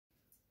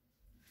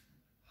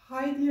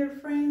Hi dear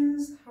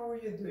friends, how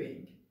are you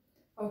doing?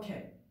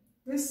 Okay,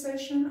 this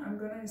session I'm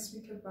gonna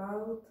speak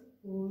about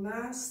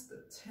last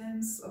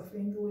tense of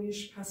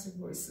English passive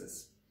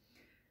voices.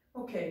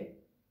 Okay,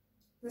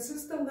 this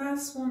is the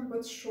last one,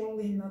 but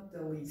surely not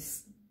the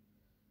least.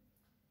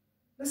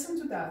 Listen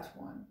to that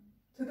one.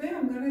 Today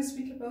I'm gonna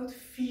speak about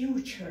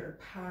future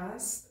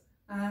past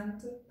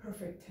and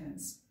perfect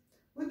tense.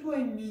 What do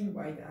I mean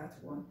by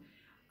that one?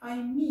 I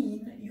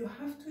mean, you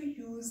have to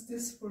use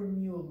this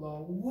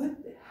formula, would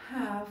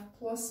have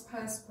plus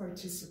past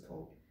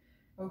participle.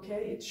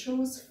 Okay, it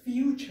shows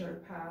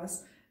future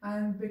past,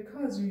 and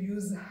because you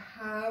use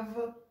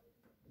have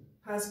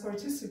past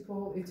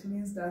participle, it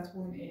means that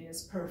one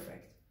is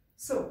perfect.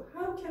 So,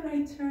 how can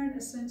I turn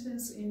a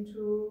sentence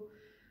into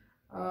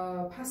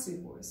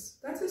passive voice?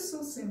 That is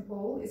so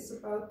simple. It's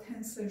about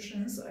 10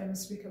 sessions. I will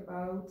speak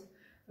about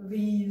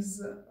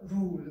these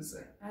rules.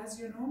 As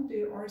you know,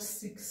 there are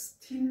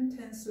 16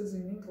 tenses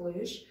in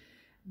English,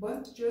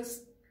 but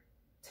just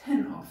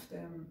 10 of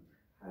them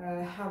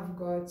have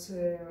got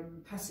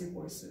passive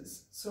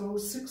voices. So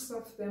 6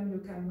 of them you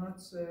cannot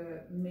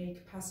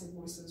make passive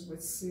voices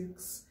with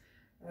 6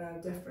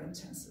 different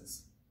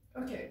tenses.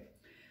 Okay,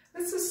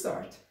 let's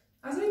start.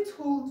 As I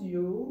told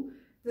you,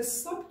 the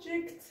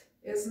subject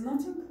is not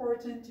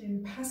important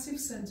in passive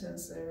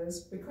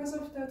sentences. Because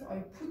of that, I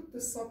put the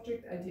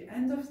subject at the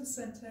end of the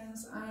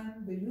sentence,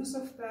 and the use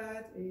of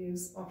that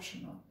is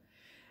optional.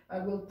 I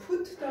will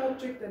put the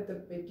object at the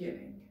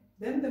beginning.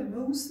 Then the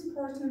most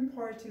important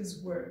part is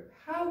verb.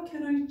 How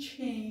can I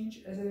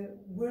change a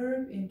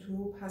verb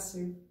into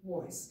passive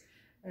voice?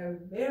 A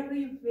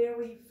very,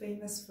 very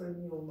famous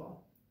formula.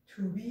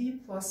 To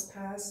be plus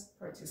past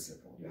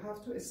participle. You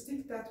have to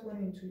stick that one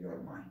into your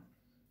mind.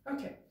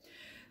 Okay.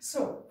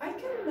 So I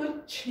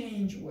cannot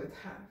change would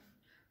have,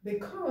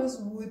 because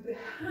would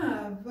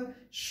have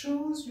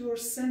shows your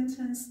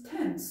sentence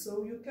tense,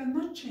 so you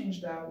cannot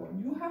change that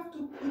one. You have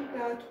to put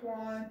that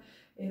one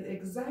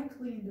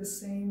exactly in the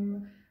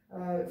same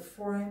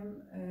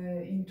form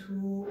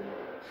into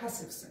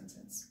passive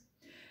sentence.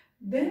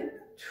 Then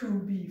to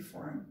be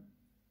form.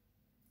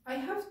 I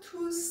have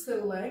to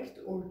select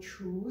or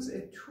choose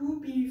a to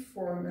be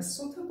form, a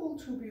suitable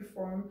to be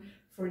form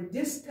for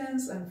this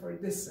tense and for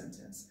this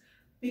sentence.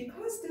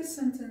 Because this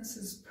sentence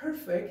is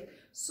perfect,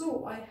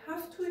 so I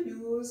have to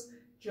use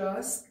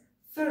just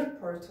third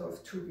part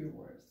of to be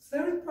verb.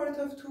 Third part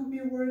of to be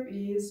verb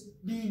is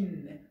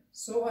been,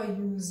 so I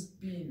use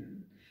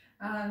been.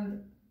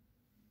 And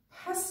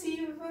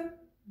passive,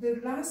 the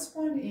last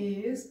one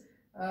is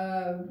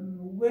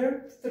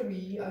verb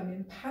 3, I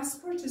mean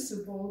past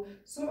participle,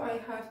 so I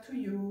have to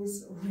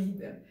use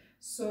readden.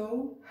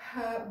 So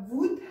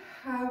would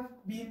have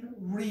been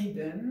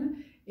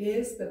readden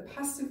is the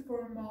passive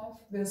form of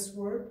this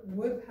verb,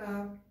 would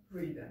have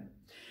readden.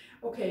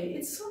 Okay,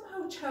 it's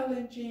somehow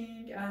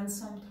challenging, and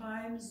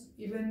sometimes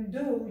even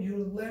though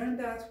you learn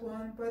that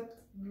one,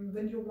 but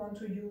when you want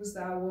to use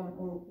that one,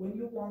 or when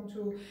you want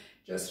to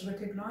just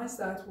recognize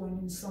that one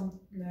in some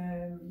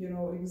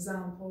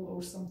example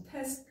or some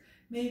test,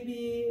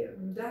 maybe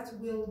that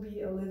will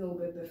be a little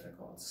bit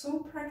difficult. So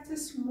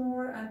practice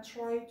more and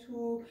try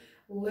to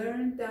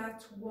learn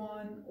that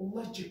one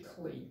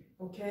logically,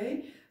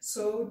 okay?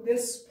 So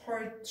this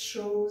part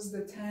shows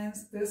the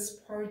tense, this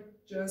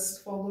part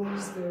just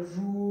follows the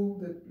rule,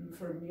 the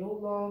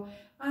formula,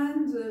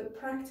 and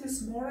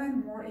practice more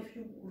and more if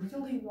you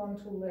really want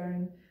to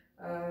learn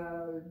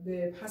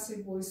the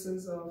passive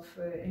voices of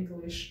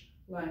English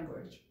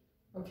language.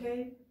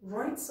 Okay,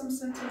 write some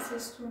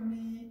sentences to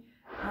me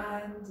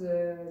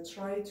and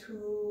try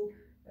to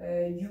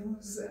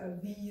use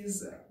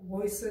these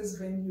voices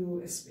when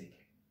you speak.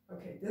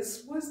 Okay,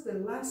 this was the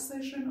last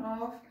session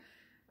of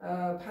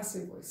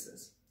passive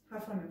voices.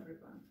 Have fun,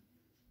 everyone.